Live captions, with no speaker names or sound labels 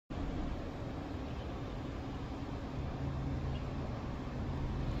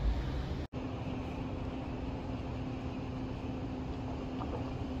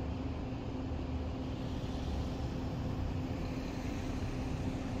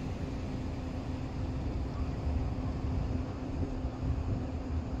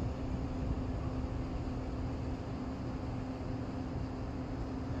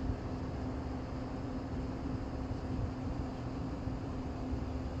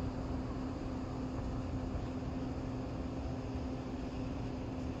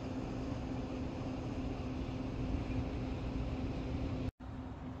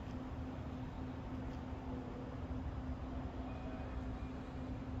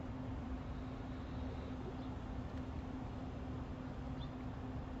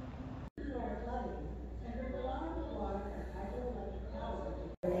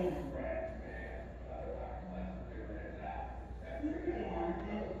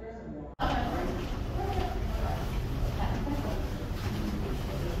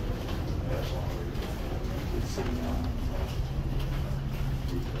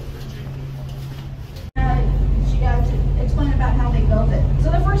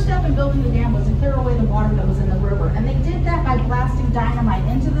building the dam was to clear away the water that was in the river. And they did that by blasting dynamite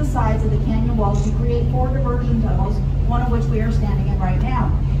into the sides of the canyon walls to create 4 diversion tunnels, one of which we are standing in right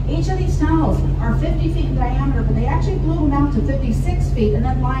now. Each of these tunnels are 50 feet in diameter, but they actually blew them out to 56 feet and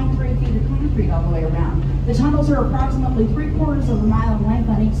then lined 3 feet of concrete all the way around. The tunnels are approximately 3/4 of a mile in length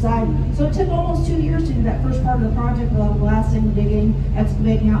on each side, so it took almost 2 years to do that first part of the project with all the blasting, digging,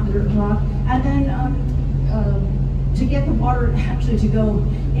 excavating out the dirt and rock, and then to get the water actually to go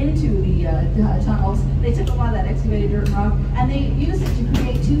into the tunnels, they took a lot of that excavated dirt and rock, and they used it to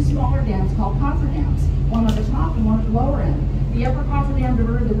create 2 smaller dams called cofferdams, one at the top and one at the lower end. The upper cofferdam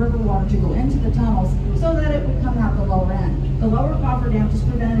diverted the river water to go into the tunnels so that it would come out the lower end. The lower cofferdam just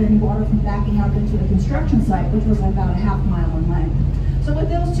prevented any water from backing up into the construction site, which was about a ½ mile in length. So with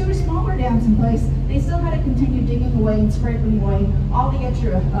those 2 smaller dams in place, they still had to continue digging away and scraping away all the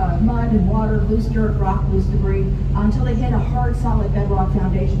extra mud and water, loose dirt, rock, loose debris, until they hit a hard, solid bedrock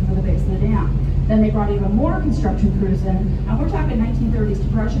foundation for the base of the dam. Then they brought even more construction crews in, and we're talking 1930s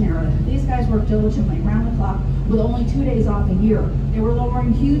Depression era. These guys worked diligently around the clock with only 2 days off a year. They were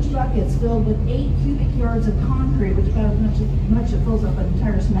lowering huge buckets filled with 8 cubic yards of concrete, which about as much as fills up an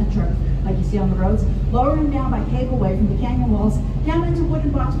entire cement truck like you see on the roads, lowering them down by cableway from the canyon walls down into wooden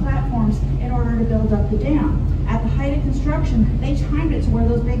box platforms in order to build up the dam. At the height of construction, they timed it to where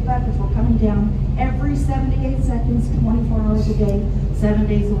those big buckets were coming down every 78 seconds, 24 hours a day, 7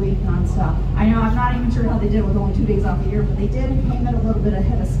 days a week, nonstop. I know I'm not even sure how they did it with only 2 days off a year, but they did and came in a little bit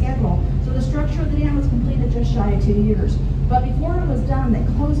ahead of schedule. So the structure of the dam was completed just shy of 2 years. But before it was done, they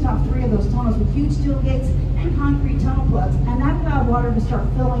closed off 3 of those tunnels with huge steel gates and concrete tunnel plugs, and that allowed water to start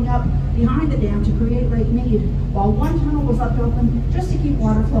filling up behind the dam to create Lake Mead, while 1 tunnel was left open just to keep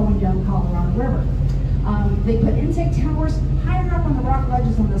water flowing down the Colorado River. They put intake towers higher up on the rock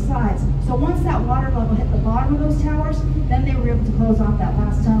ledges on the sides. So once that water level hit the bottom of those towers, then they were able to close off that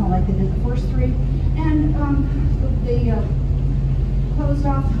last tunnel like they did the first 3. And they closed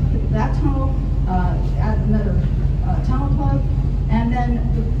off that tunnel, added another tunnel plug, and then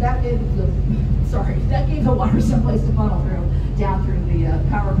that gave the water someplace to funnel through, down through the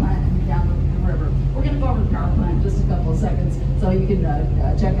power plant and down the river. We're going to go over the power plant in just a couple of seconds, so you can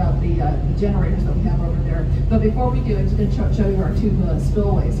check out the generators that we have over there. But before we do, I'm just going to show you our 2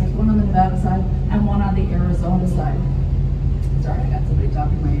 spillways. There's one on the Nevada side and one on the Arizona side. Sorry, I got somebody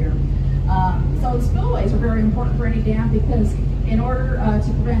talking in my ear. So the spillways are very important for any dam because in order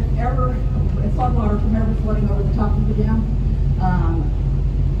to prevent floodwater from ever flooding over the top of the dam,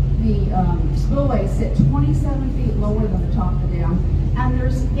 the spillways sit 27 feet lower than the top of the dam, and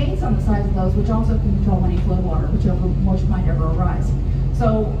there's gates on the sides of those which also can control any floodwater, which might ever arise.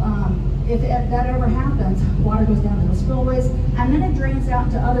 So if that ever happens, water goes down to the spillways, and then it drains out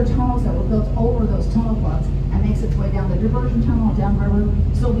into other tunnels that were built over those tunnel plugs and makes its way down the diversion tunnel downriver,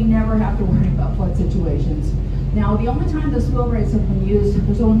 so we never have to worry about flood situations. Now, the only time the spillways have been used,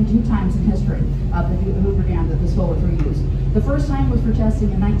 there's only 2 times in history of the Hoover Dam that the spillways were used. The first time was for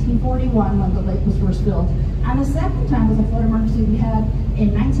testing in 1941 when the lake was first filled, and the second time was a flood emergency we had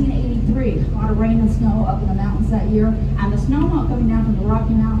in 1983. A lot of rain and snow up in the mountains that year, and the snowmelt coming down from the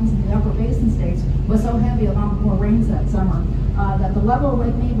Rocky Mountains and the upper basin states was so heavy along with more rains that summer that the level of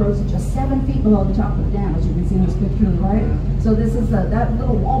Lake Mead rose to just 7 feet below the top of the dam, as you can see in this picture to the right. So this is that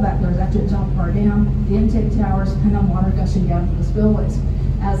little wall back there is actually the top of our dam, the intake towers, and then water gushing down to the spillways.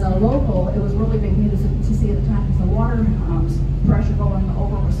 As a local, it was really big news to see at the time because the water pressure going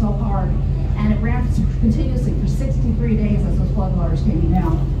over was so hard, and it ran continuously for 63 days as those floodwaters came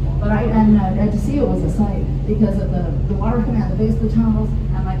down. But to see it was a sight because of the water coming out the base of the tunnels,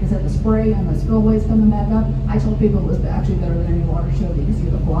 and like I said, the spray and the spillways coming back up. I told people it was actually better than any water show that you can see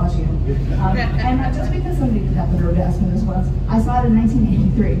at the Bellagio. And just because somebody happened to ask me this once, I saw it in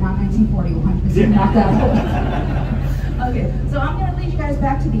 1983, not 1941, because not that old. Okay, so I'm going to lead you guys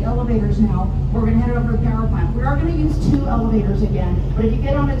back to the elevators now. We're going to head over to the power plant. We are going to use 2 elevators again, but if you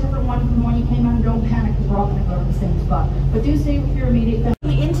get on a different one from the one you came on, don't panic because we're all going to go to the same spot. But do stay with your immediate.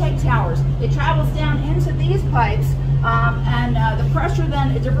 The intake towers, it travels down into these pipes, and the pressure then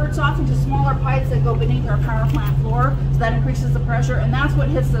it diverts off into smaller pipes that go beneath our power plant floor, so that increases the pressure, and that's what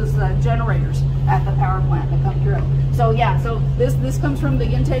hits those generators at the power plant that come through. So yeah, so this comes from the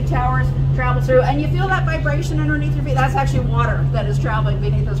intake towers, travels through, and you feel that vibration underneath your feet. That's actually water that is traveling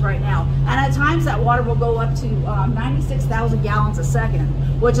beneath us right now. And at times that water will go up to 96,000 gallons a second,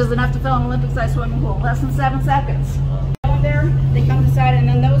 which is enough to fill an Olympic-sized swimming pool in less than 7 seconds. Go there, they come to the side, and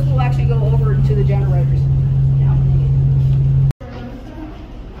then those will actually go over to the generators.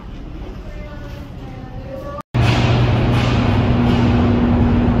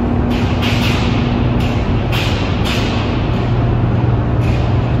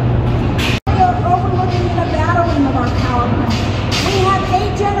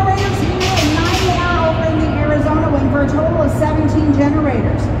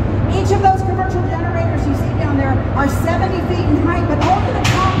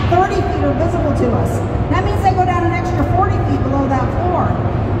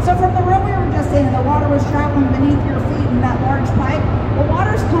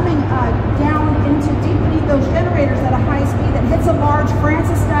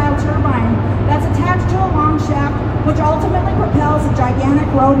 crankshaft, which ultimately propels a gigantic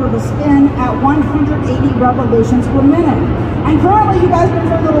rotor to spin at 180 revolutions per minute. And currently, you guys are in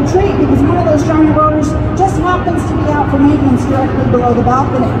for a little treat because one of those giant rotors just happens to be out for maintenance directly below the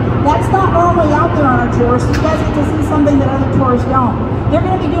balcony. That's not normally out there on our tours, so you guys get to see something that other tours don't. They're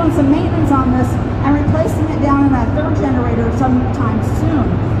going to be doing some maintenance on this and replacing it down in that third generator sometime soon.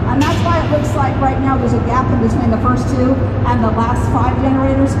 And that's why it looks like right now there's a gap in between the first two and the last 5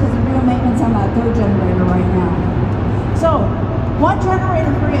 generators, because they're doing maintenance on that third generator right now. So, one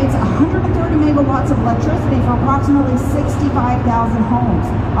generator creates 130 megawatts of electricity for approximately 65,000 homes.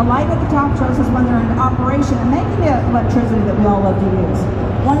 A light at the top shows us when they're in operation and making the electricity that we all love to use.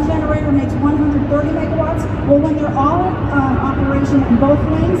 One generator makes 130 megawatts. Well, when they're all in operation in both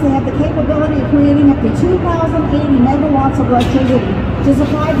wings, they have the capability of creating up to 2,080 megawatts of electricity to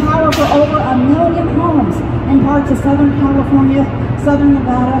supply power for over 1 million homes in parts of Southern California, Southern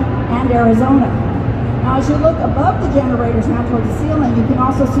Nevada, and Arizona. Now, as you look above the generators now towards the ceiling, you can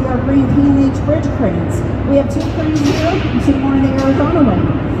also see our green P&H bridge cranes. We have 2 cranes here, you see more in the Arizona wing.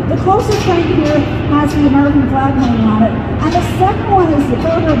 The closest crane here has the American flag hanging on it, and the second one is the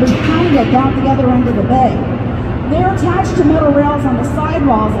further behind it down the other end of the bay. They're attached to metal rails on the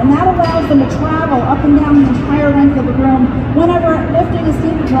sidewalls, and that allows them to travel up and down the entire length of the room whenever lifting is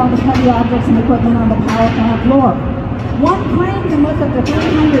needed for all the heavy objects and equipment on the power plant floor. One crane can lift up to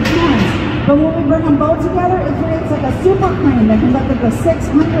 300 tons, but when we bring them both together, it creates like a super crane that can lift up to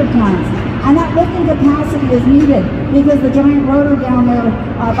 600 tons. And that lifting capacity is needed because the giant rotor down there,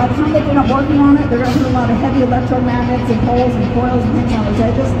 by the time they get up working on it, they're going to put a lot of heavy electromagnets and poles and coils and things on those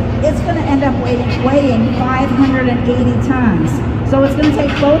edges. It's going to end up weighing 580 tons. So it's going to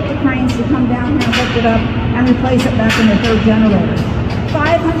take both the cranes to come down here and lift it up and replace it back in the third generator.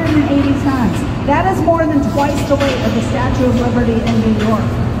 580 tons. That is more than twice the weight of the Statue of Liberty in New York.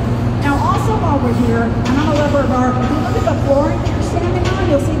 Now also while we're here, and I'm a lover of art, if you look at the flooring that you're standing on,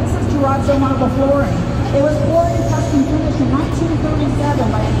 you'll see this is terrazzo marble flooring. It was poured and custom finished in 1937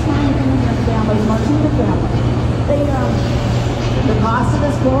 by an Italian engineer family, the Martina family. The cost of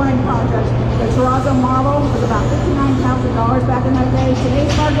this flooring project, the terrazzo marble, was about $59,000 back in that day. Today's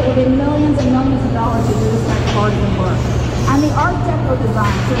market will be millions and millions of dollars to do this type of artisan work. And the Art Deco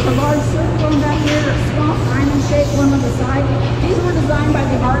design, so there's a large circle in back here, a small diamond-shaped one on the side. These were designed by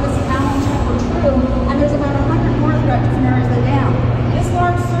the artist Alan True, and there's about 100 more throughout different areas of the dam. This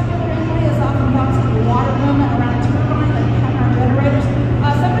large circular inlay is often thought to be water movement around a turbine that can our generators.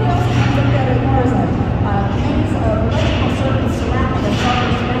 Somebody else has looked at it more as a means of electrical circuits surrounding a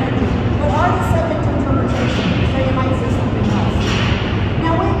source of energy. But art is subject to interpretation, so you might see something else.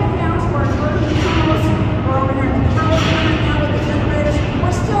 Now we've been down to our turbine tunnels. We're over here in the power plant now with the generators.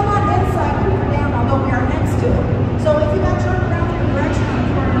 We're still not inside Hoover Dam, although we are next to it. So if you got turned around in your direction on the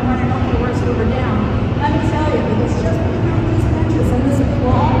corner and wondering, okay, where's Hoover Dam? Let me tell you, because just behind these benches and this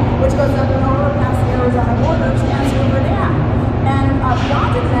wall, which goes up and over past the Arizona border, stands Hoover Dam. And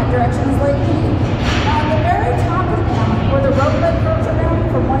beyond in that direction is Lake Keith. Now at the very top of the dam, where the roadway curves around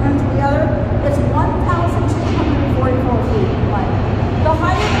from one end to the other, it's 1,244 feet in length. The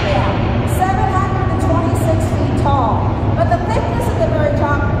height of the dam, 726 feet tall. But the thickness at the very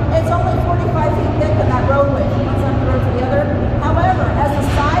top, it's only 45 feet thick in that roadway from one side of the road to the other. However, as the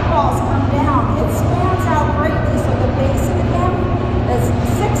sidewalls come down, it spans out greatly, so the base of the dam is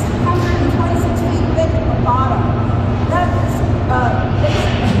 626 feet thick at the bottom. That is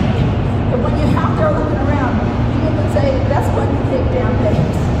basically, when you're out there looking around, you can say that's what the big dam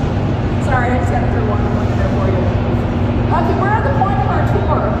is. Sorry, I just got to throw one in there for you. Okay, we're at the point of our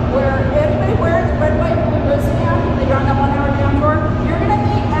tour where anybody wearing the red, white, blue wristband, that you're on that 1 hour dam tour, you're going to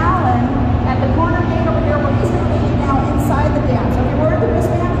meet Alan at the corner gate over here where he's going to lead you now inside the dam. So if you're wearing the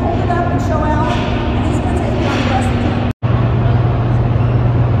wristband, hold it up and show Alan, and he's going to take you on the rest of the tour.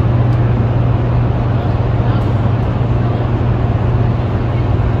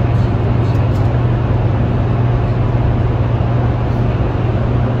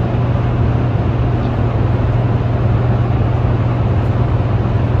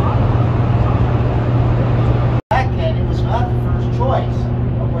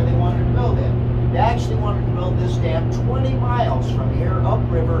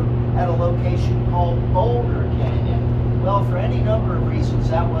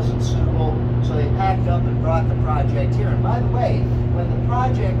 That wasn't suitable, so they packed up and brought the project here. And by the way, when the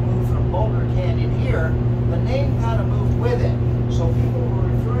project moved from Boulder Canyon here, the name kind of moved with it. So people were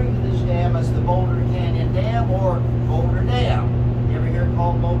referring to this dam as the Boulder Canyon Dam or Boulder Dam. You ever hear it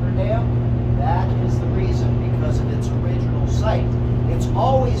called Boulder Dam? That is the reason, because of its original site. It's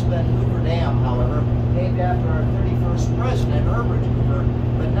always been Hoover Dam, however, named after our 31st president, Herbert Hoover,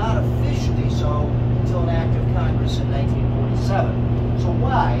 but not officially so until an act of Cyprus in 1947. So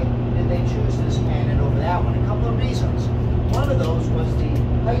why did they choose this canyon over that one? A couple of reasons. One of those was the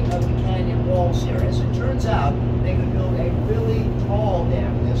height of the canyon walls here. As it turns out, they could build a really tall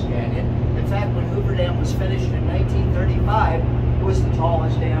dam in this canyon. In fact, when Hoover Dam was finished in 1935, it was the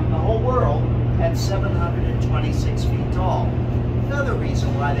tallest dam in the whole world at 726 feet tall. Another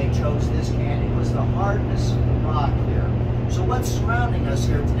reason why they chose this canyon was the hardness of the rock here. So what's surrounding us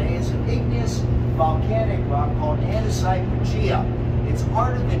here today is an igneous volcanic rock called andesite breccia. It's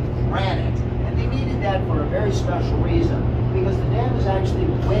harder than granite, and they needed that for a very special reason, because the dam is actually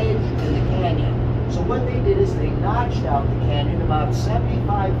wedged in the canyon. So what they did is they notched out the canyon about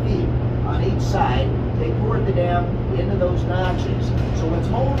 75 feet on each side. They poured the dam into those notches. So what's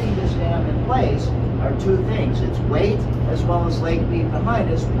holding this dam in place are two things. It's weight as well as lake being behind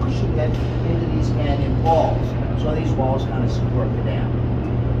us, pushing it into these canyon walls. So these walls kind of support the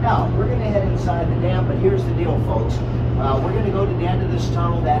dam. Now, we're going to head inside the dam, but here's the deal, folks. We're going to go to the end of this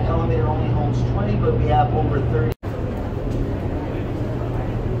tunnel. That elevator only holds 20, but we have over 30.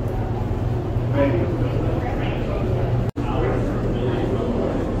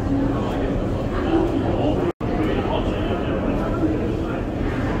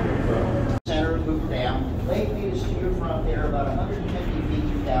 Center of Hoover Dam. Lake Mead is to your front there, about 150 feet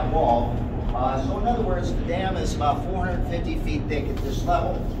to that wall. So in other words, the dam is about 450 feet thick at this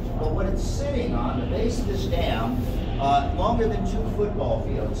level. But what it's sitting on, the base of this dam, longer than 2 football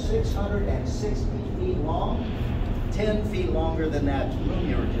fields, 660 feet long, 10 feet longer than that room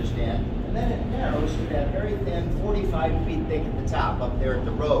you were just in. And then it narrows to that very thin 45 feet thick at the top up there at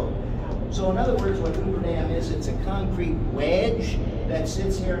the road. So in other words, what Hoover Dam is, it's a concrete wedge that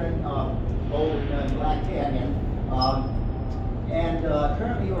sits here in old Black Canyon.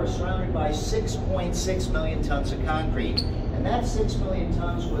 Currently you are surrounded by 6.6 million tons of concrete. And that 6 million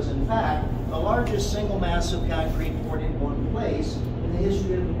tons was in fact the largest single mass of concrete poured in one place in the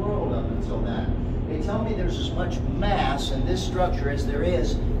history of the world up until then. They tell me there's as much mass in this structure as there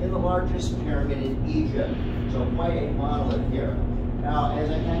is in the largest pyramid in Egypt. So quite a monolith here. Now, as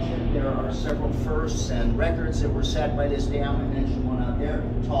I mentioned, there are several firsts and records that were set by this dam. I mentioned one out there,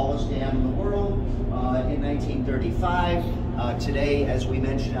 tallest dam in the world in 1935. Today, as we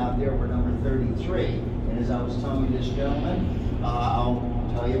mentioned out there, we're number 33. And as I was telling this gentleman, I'll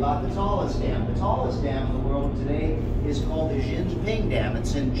tell you about the tallest dam. The tallest dam in the world today is called the Jinping Dam.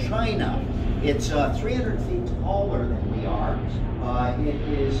 It's in China. It's 300 feet taller than we are. It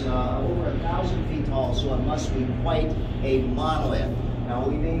is over 1,000 feet tall, so it must be quite a monolith. Now,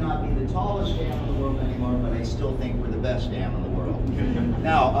 we may not be the tallest dam in the world anymore, but I still think we're the best dam in the world.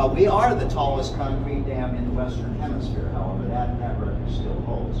 Now, we are the tallest concrete dam in the Western Hemisphere, however, that record still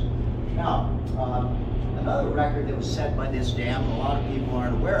holds. Now, another record that was set by this dam, and a lot of people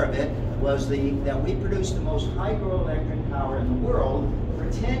aren't aware of it, was that we produced the most hydroelectric power in the world for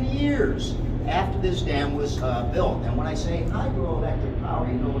 10 years after this dam was built. And when I say hydroelectric power,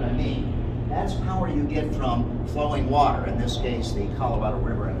 you know what I mean. That's power you get from flowing water, in this case, the Colorado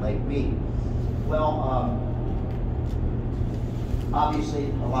River and Lake Mead. Well, obviously,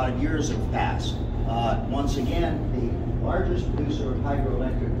 a lot of years have passed. Once again, the largest producer of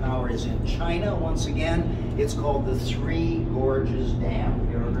hydroelectric power is in China. Once again, it's called the Three Gorges Dam. Have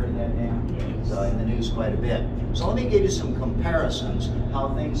you ever heard of that dam? It's in the news quite a bit. So let me give you some comparisons,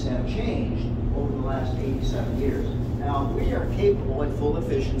 how things have changed over the last 87 years. Now, we are capable at full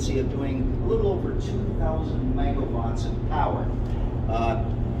efficiency of doing a little over 2,000 megawatts of power.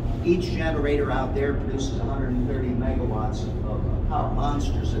 Each generator out there produces 130 megawatts of power,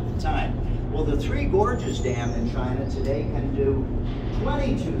 monsters at the time. Well, the Three Gorges Dam in China today can do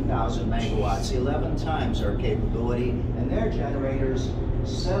 22,000 megawatts, 11 times our capability, and their generators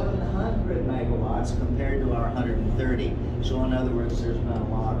 700 megawatts compared to our 130. So in other words, there's been a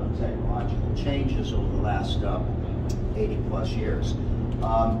lot of technological changes over the last 80 plus years.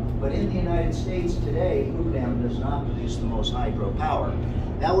 But in the United States today, Hoover Dam does not produce the most hydropower.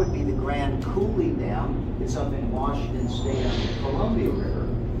 That would be the Grand Coulee Dam. It's up in Washington State on the Columbia River.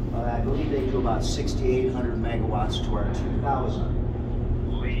 I believe they do about 6,800 megawatts to our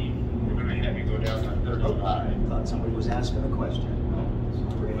 2,000. Lee, we're going to have you go down on 35. I thought somebody was asking a question.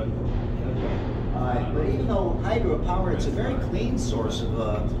 But even though hydropower, it's a very clean source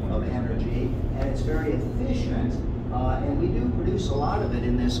of energy, and it's very efficient, and we do produce a lot of it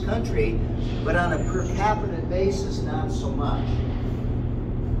in this country, but on a per capita basis, not so much.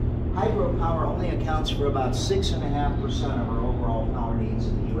 Hydropower only accounts for about 6.5% of our overall power needs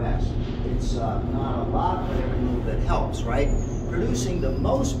in the U.S. It's not a lot, but every little bit helps, right? Producing the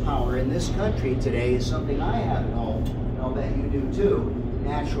most power in this country today is something I have at home, and I'll bet you do too.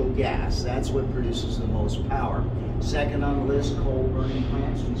 natural gas. That's what produces the most power. Second on the list, coal burning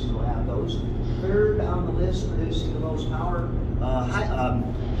plants. We still have those. Third on the list, producing the most power,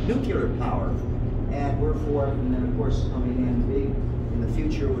 nuclear power. And we're fourth. And then, of course, coming in big in the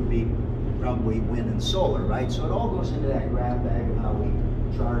future would be probably wind and solar, right? So it all goes into that grab bag of how we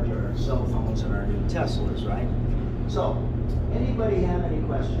charge our cell phones and our new Teslas, right? So, anybody have any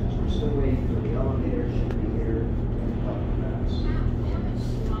questions? We're still waiting for the elevator. Should be here in a couple of minutes. How much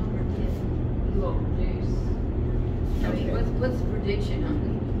longer can you all produce? I mean, Okay. what's the prediction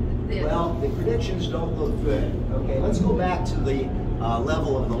on this? Well, the predictions don't look good. Okay, let's go back to the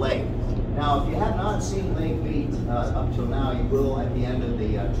level of the lake. Now, if you have not seen Lake Mead up till now, you will at the end of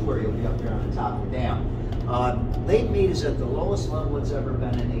the tour. You'll be up there on the top of the dam. Lake Mead is at the lowest level it's ever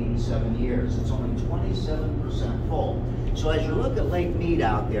been in 87 years. It's only 27% full. So as you look at Lake Mead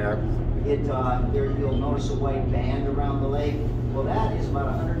out there, you'll notice a white band around the lake. Well, that is about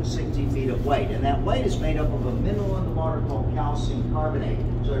 160 feet of white, and that white is made up of a mineral in the water called calcium carbonate.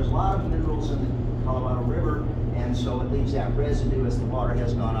 So there's a lot of minerals in the Colorado River, and so it leaves that residue as the water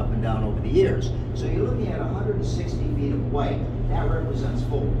has gone up and down over the years. So you're looking at 160 feet of white. That represents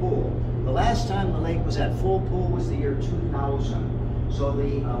full pool. The last time the lake was at full pool was the year 2000. So the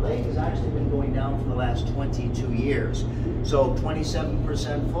lake has actually been going down for the last 22 years. So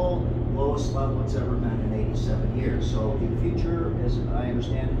 27% full, lowest level it's ever been in 87 years. So the future, as I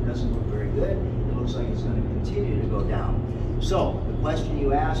understand it, doesn't look very good. It looks like it's going to continue to go down. So the question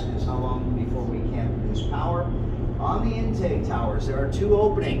you asked is how long before we can produce power? On the intake towers, there are two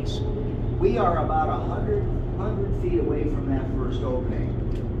openings. We are about 100 feet away from that first opening.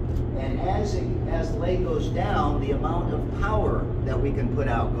 And as the lake goes down, the amount of power that we can put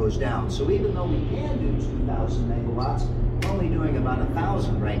out goes down. So even though we can do 2,000 megawatts, we're only doing about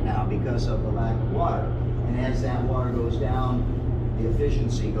 1,000 right now because of the lack of water. And as that water goes down, the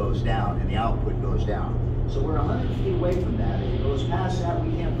efficiency goes down and the output goes down. So we're 100 feet away from that. If it goes past that,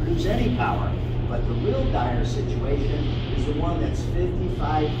 we can't produce any power. But the real dire situation is the one that's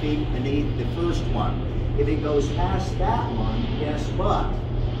 55 feet beneath the first one. If it goes past that one, guess what?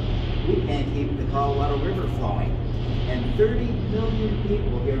 We can't keep the Colorado River flowing. And 30 million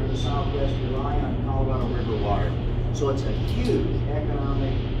people here in the Southwest rely on Colorado River water. So it's a huge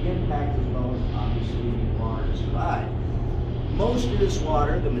economic impact as well as obviously water to survive. Most of this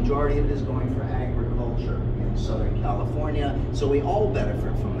water, the majority of it is going for agriculture in Southern California, so we all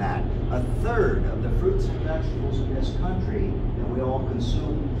benefit from that. A third of the fruits and vegetables in this country that we all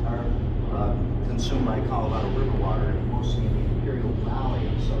consume are consumed by Colorado River water, mostly in the Imperial Valley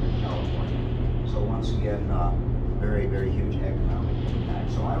of Southern California. So once again, very, very huge economic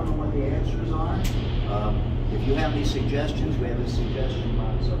impact. So I don't know what the answers are. If you have any suggestions, we have a suggestion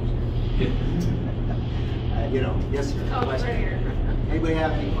box upstairs. Yes, sir. Oh, Question? right here. Anybody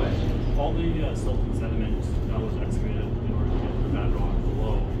have any questions? All the silt and sediment that was excavated in order to get the bedrock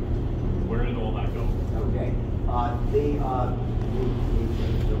below, where did all that go? Okay.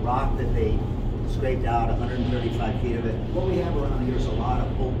 The rock that they scraped out, 135 feet of it, what we have around here is a lot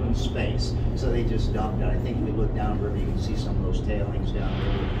of open space. So they just dumped it. I think we look down river, you can see some of those tailings down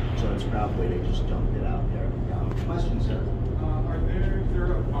river. So it's probably they just dumped it out there. Questions, sir? Is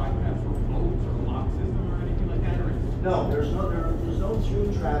there a bypass for boats or lock system or anything like that? Or No, there's no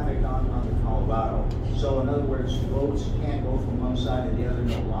through traffic on the Colorado. So in other words, boats can't go from one side to the other,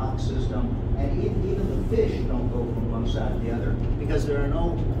 no lock system. And even the fish don't go from one side to the other because there are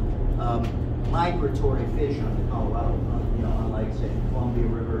no migratory fish on the Colorado, unlike say the Columbia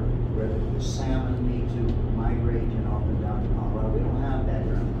River where the salmon need to migrate, up and down to Colorado. We don't have that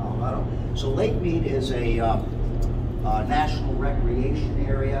here in Colorado. So Lake Mead is a national recreation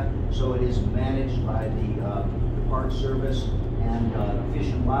area, so it is managed by the Park Service and Fish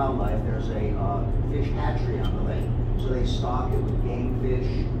and Wildlife. There's a fish hatchery on the lake, so they stock it with game fish,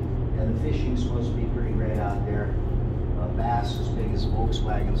 and the fishing's supposed to be pretty great out there. Bass as big as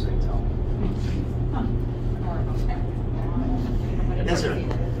Volkswagens, they tell me. Yes, sir.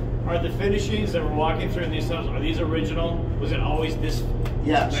 Are the finishings that we're walking through in these tunnels, are these original? Was it always this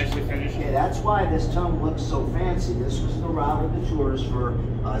Yes. nicely finished? Okay, that's why this tunnel looks so fancy. This was the route of the tours for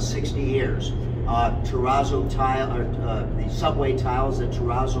 60 years. Terrazzo tile, or the subway tiles, the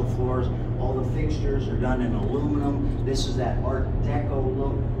terrazzo floors, all the fixtures are done in aluminum. This is that Art Deco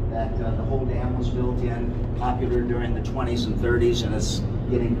look that the whole dam was built in, popular during the 20s and 30s, and it's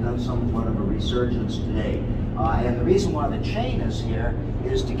getting somewhat of a resurgence today. And the reason why the chain is here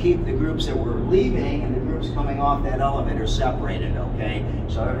is to keep the groups that were leaving and the groups coming off that elevator separated, okay?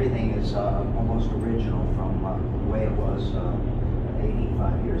 So everything is almost original from the way it was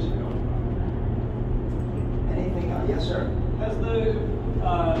 85 years ago. Anything else? Yes, sir. has the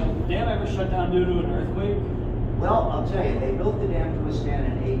shut down due to an earthquake? Well, I'll tell you, they built the dam to withstand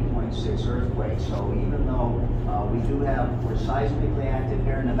an 8.6 earthquake. So even though we're seismically active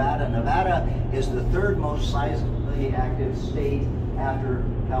here in Nevada. Nevada is the third most seismically active state after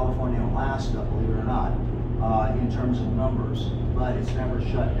California and Alaska, believe it or not, in terms of numbers. But it's never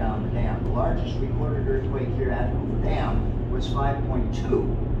shut down the dam. The largest recorded earthquake here at Hoover Dam was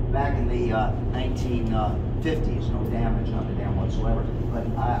 5.2 back in the 1950s. No damage on the dam whatsoever. But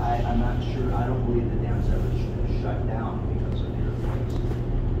I'm not sure. I don't believe the dam's ever shut down because of the earthquakes.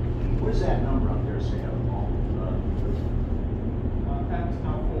 Where's that number up there, say, at the moment? That's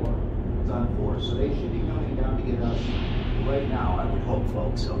now 4. It's on 4, so they should be coming down to get us right now, I would hope,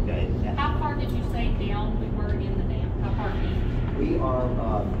 folks, okay? How far did you say down we were in the dam? How far deep? We are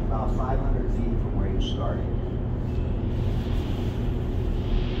about 500 feet from where you started.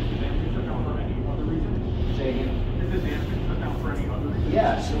 Is the dam been shut down for any other reason? Say again? Is the dam been shut down for any other reason?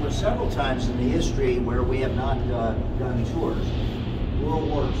 Yes, there were several times in the history where we have not done tours. World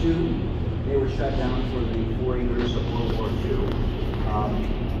War II, they were shut down for the 4 years of World War II.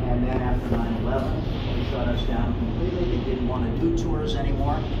 And then after 9/11, they shut us down completely. They didn't want to do tours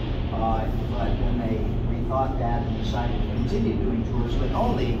anymore. But then they rethought that and decided to continue doing tours, but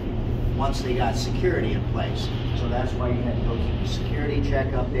only once they got security in place. So that's why you had to go through the security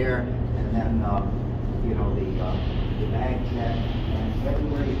check up there, and then the bag check. And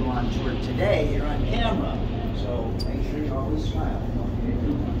everywhere you go on tour today, you're on camera. So make sure you always smile. Okay?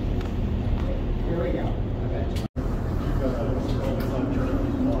 Here we go. Okay.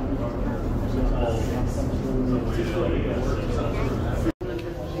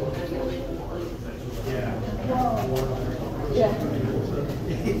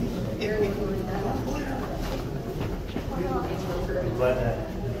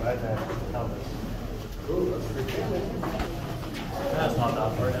 That's not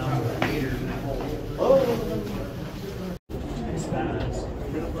that far down. It's fast.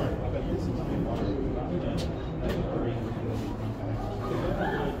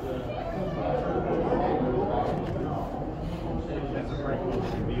 That's a pretty cool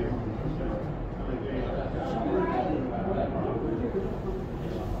view.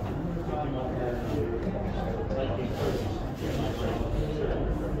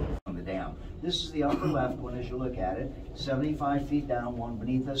 This is the upper left one as you look at it, 75 feet down, one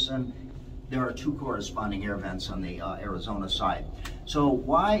beneath us, and there are 2 corresponding air vents on the Arizona side. So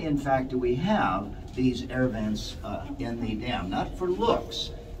why, in fact, do we have these air vents in the dam? Not for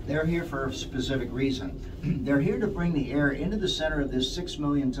looks. They're here for a specific reason. They're here to bring the air into the center of this 6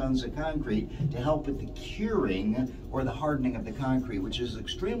 million tons of concrete to help with the curing or the hardening of the concrete, which is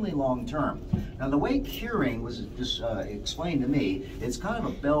extremely long term. Now, the way curing was just explained to me, it's kind of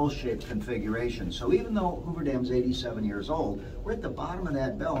a bell-shaped configuration. So even though Hoover Dam's 87 years old, we're at the bottom of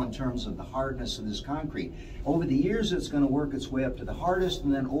that bell in terms of the hardness of this concrete. Over the years, it's going to work its way up to the hardest,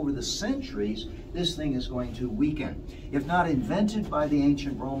 and then over the centuries, this thing is going to weaken. If not invented by the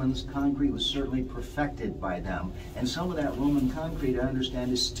ancient Romans, concrete was certainly perfected by them. And some of that Roman concrete, I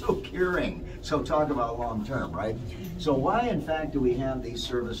understand, is still curing. So talk about long term, right? So why, in fact, do we have these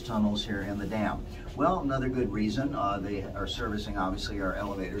service tunnels here in the dam? Well, another good reason. They are servicing, obviously, our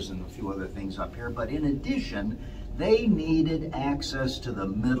elevators and a few other things up here. But in addition, they needed access to the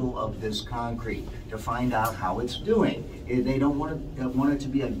middle of this concrete to find out how it's doing. They don't want it to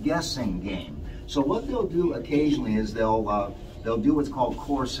be a guessing game. So what they'll do occasionally is they'll do what's called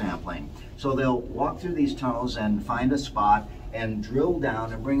core sampling. So they'll walk through these tunnels and find a spot and drill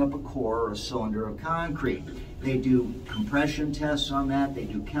down and bring up a core or a cylinder of concrete. They do compression tests on that, they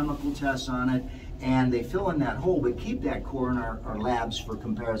do chemical tests on it, and they fill in that hole, but keep that core in our labs for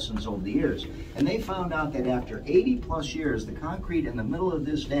comparisons over the years. And they found out that after 80 plus years, the concrete in the middle of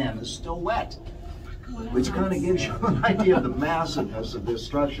this dam is still wet, which kind of gives you an idea of the massiveness of this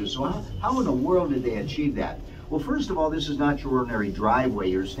structure. So how in the world did they achieve that? Well, first of all, this is not your ordinary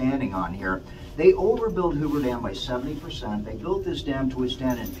driveway you're standing on here. They overbuilt Hoover Dam by 70%. They built this dam to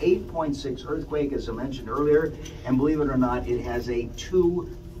withstand an 8.6 earthquake, as I mentioned earlier, and believe it or not, it has a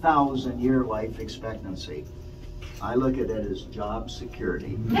 2,000-year life expectancy. I look at it as job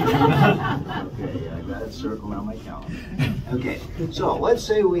security. Okay, I got it circled on my calendar. Okay, so let's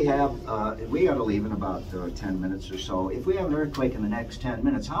say we have, we got to leave in about 10 minutes or so. If we have an earthquake in the next 10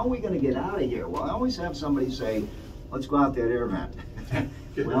 minutes, how are we going to get out of here? Well, I always have somebody say, let's go out that air vent.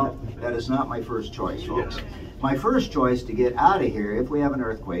 Well, that is not my first choice, folks. My first choice to get out of here, if we have an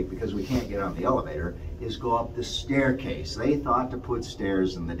earthquake, because we can't get on the elevator, is go up the staircase. They thought to put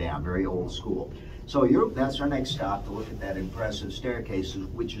stairs in the dam, very old school. So that's our next stop, to look at that impressive staircase,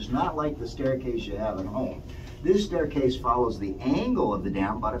 which is not like the staircase you have at home. This staircase follows the angle of the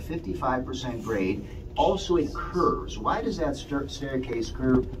dam, about a 55% grade. Also, it curves. Why does that staircase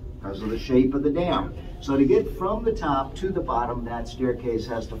curve? Because of the shape of the dam. So to get from the top to the bottom, that staircase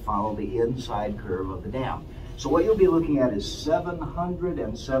has to follow the inside curve of the dam. So what you'll be looking at is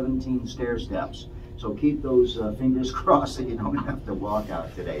 717 stair steps. So keep those fingers crossed that you don't have to walk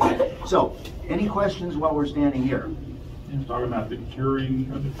out today. So, any questions while we're standing here? Talking about the curing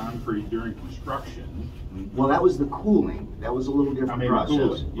of the concrete during construction. Well, that was the cooling. That was a little different process.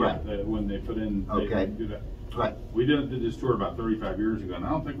 Cooling, yeah, right. when they put in, okay. They do that. Right. We did this tour about 35 years ago, and I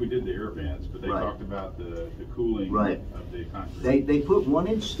don't think we did the air vents, but they right. talked about the cooling right. of the concrete. They put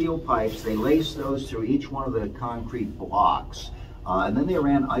 1-inch steel pipes, they laced those through each one of the concrete blocks, and then they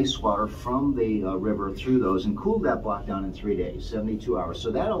ran ice water from the river through those and cooled that block down in 3 days, 72 hours. So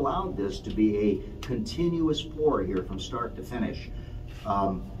that allowed this to be a continuous pour here from start to finish.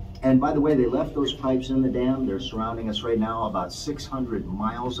 And by the way, they left those pipes in the dam. They're surrounding us right now. About 600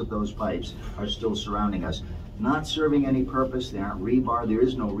 miles of those pipes are still surrounding us. Not serving any purpose. They aren't rebar. There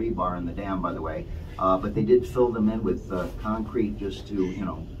is no rebar in the dam, by the way. But they did fill them in with concrete just to, you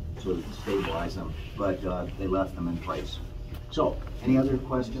know, sort of stabilize them. But they left them in place. So, any other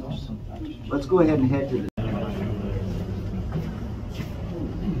questions? Let's go ahead and head to the...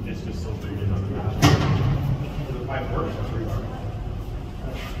 It's just so big, it doesn't matter. The pipe works, it's rebar.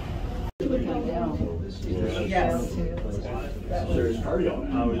 Yes. There's cardio.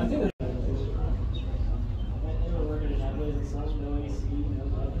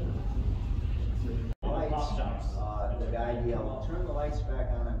 The idea, I'll turn the lights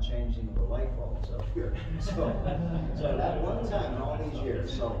back on, I'm changing the light bulbs up here. So that one time in all these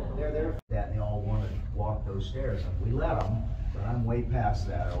years, so they're there for that, and they all want to walk those stairs, and we let them, but I'm way past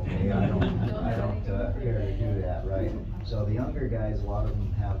that, okay? I don't care to do that, right? So the younger guys, a lot of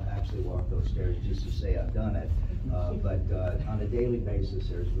them have actually walked those stairs just to say I've done it. But on a daily basis,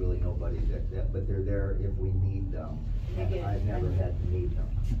 there's really nobody but they're there if we need them. I've never had to need them.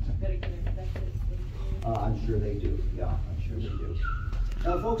 I'm sure they do, yeah, I'm sure they do.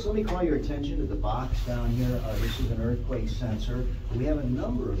 Now, folks, let me call your attention to the box down here. This is an earthquake sensor. We have a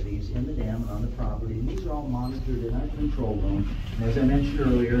number of these in the dam and on the property, and these are all monitored in our control room. And as I mentioned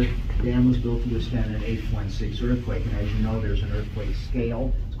earlier, the dam was built to withstand an 8.6 earthquake, and as you know, there's an earthquake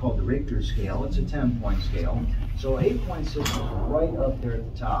scale. It's called the Richter scale. It's a 10-point scale. So 8.6 is right up there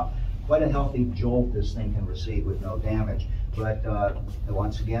at the top. Quite a healthy jolt this thing can receive with no damage. But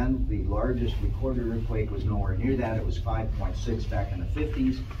once again, the largest recorded earthquake was nowhere near that. It was 5.6 back in the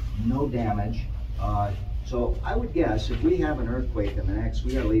 50s, no damage. So I would guess if we have an earthquake in the next,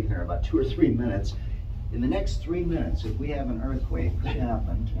 we gotta leave here in about 2 or 3 minutes. In the next 3 minutes, if we have an earthquake, that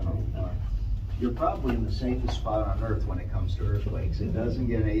happened, you know, you're probably in the safest spot on Earth when it comes to earthquakes. It doesn't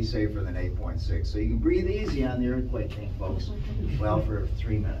get any safer than 8.6. So you can breathe easy on the earthquake thing, folks. Well, for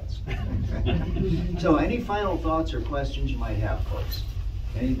 3 minutes. So any final thoughts or questions you might have, folks?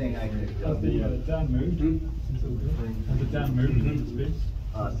 Anything I could... Has the dam moved? Has the dam moved in the space?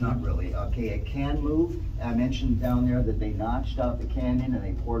 Not really. Okay, it can move. I mentioned down there that they notched out the canyon and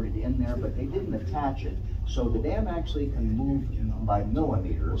they poured it in there, but they didn't attach it. So the dam actually can move by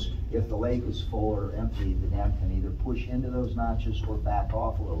millimeters. If the lake is full or empty, the dam can either push into those notches or back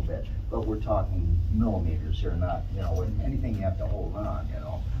off a little bit. But we're talking millimeters here, not, you know, anything you have to hold on, you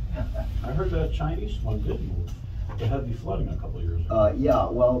know. I heard the Chinese one did move. They had the flooding a couple of years ago. Yeah,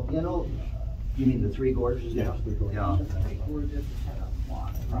 well, you know, you mean the Three Gorges? Yeah, Three Gorges. Yeah.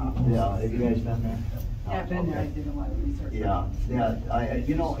 Yeah, have you guys been there? Yeah, I've been there, I did a lot of research. Yeah,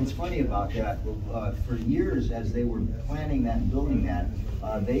 you know, it's funny about that. For years, as they were planning that and building that,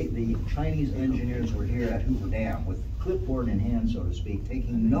 the Chinese engineers were here at Hoover Dam with clipboard in hand, so to speak,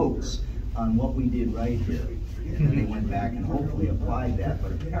 taking notes on what we did right here. And then they went back and hopefully applied that,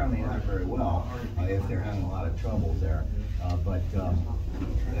 but apparently not very well, if they're having a lot of trouble there.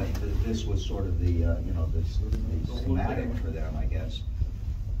 This was sort of the, you know, the schematic for them, I guess.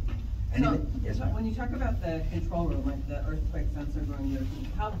 So, Yes, when you talk about the control room, like the earthquake sensor going there,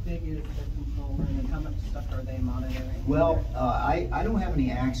 how big is the control room and how much stuff are they monitoring? Well, I don't have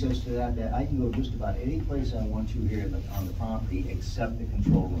any access to that. I can go just about any place I want to here on the property except the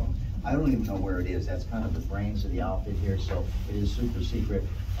control room. I don't even know where it is. That's kind of the brains of the outfit here, so it is super secret.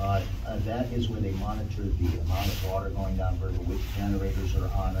 That is where they monitor the amount of water going down the river, which generators are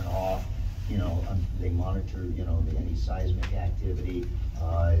on and off. You know, they monitor, you know, any seismic activity.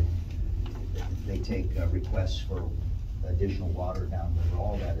 They take requests for additional water down the river.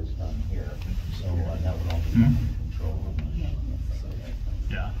 All that is done here. So that would all be done in the control room.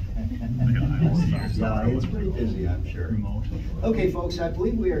 Yeah. Yeah, it's pretty busy, I'm sure. Okay, folks, I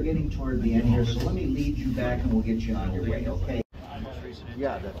believe we are getting toward the end here, so let me lead you back and we'll get you on your way, okay?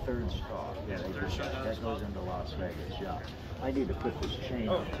 Yeah, the third stop. Yeah, that goes into Las Vegas, yeah. I need to put this chain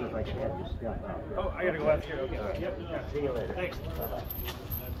on, so if I can have you step out. Oh, I gotta go out here, okay. Yep. See you later. Thanks. Bye-bye.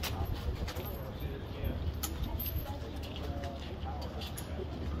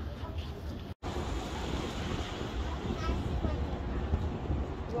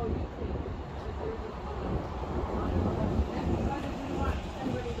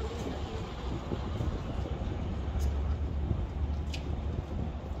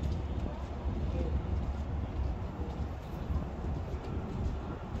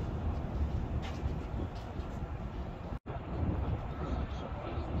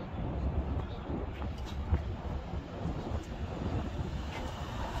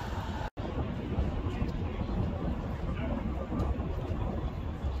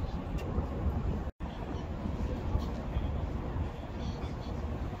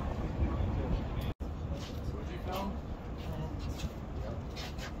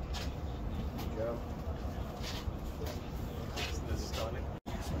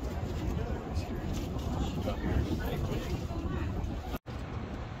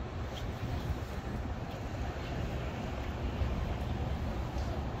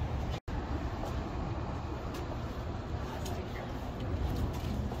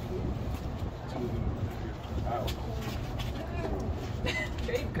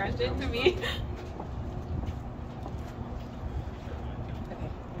 Great, crashed into me.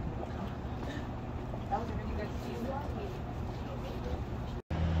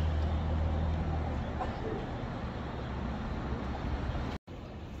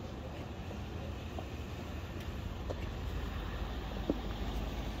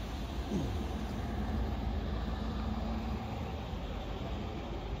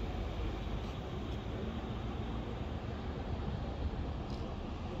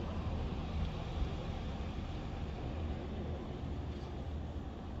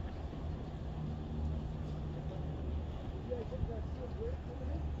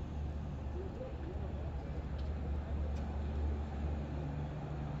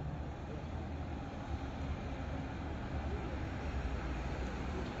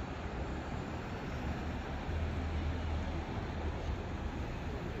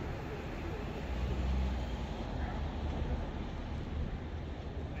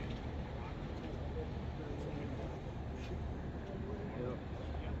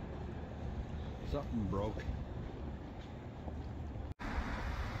 Something broke.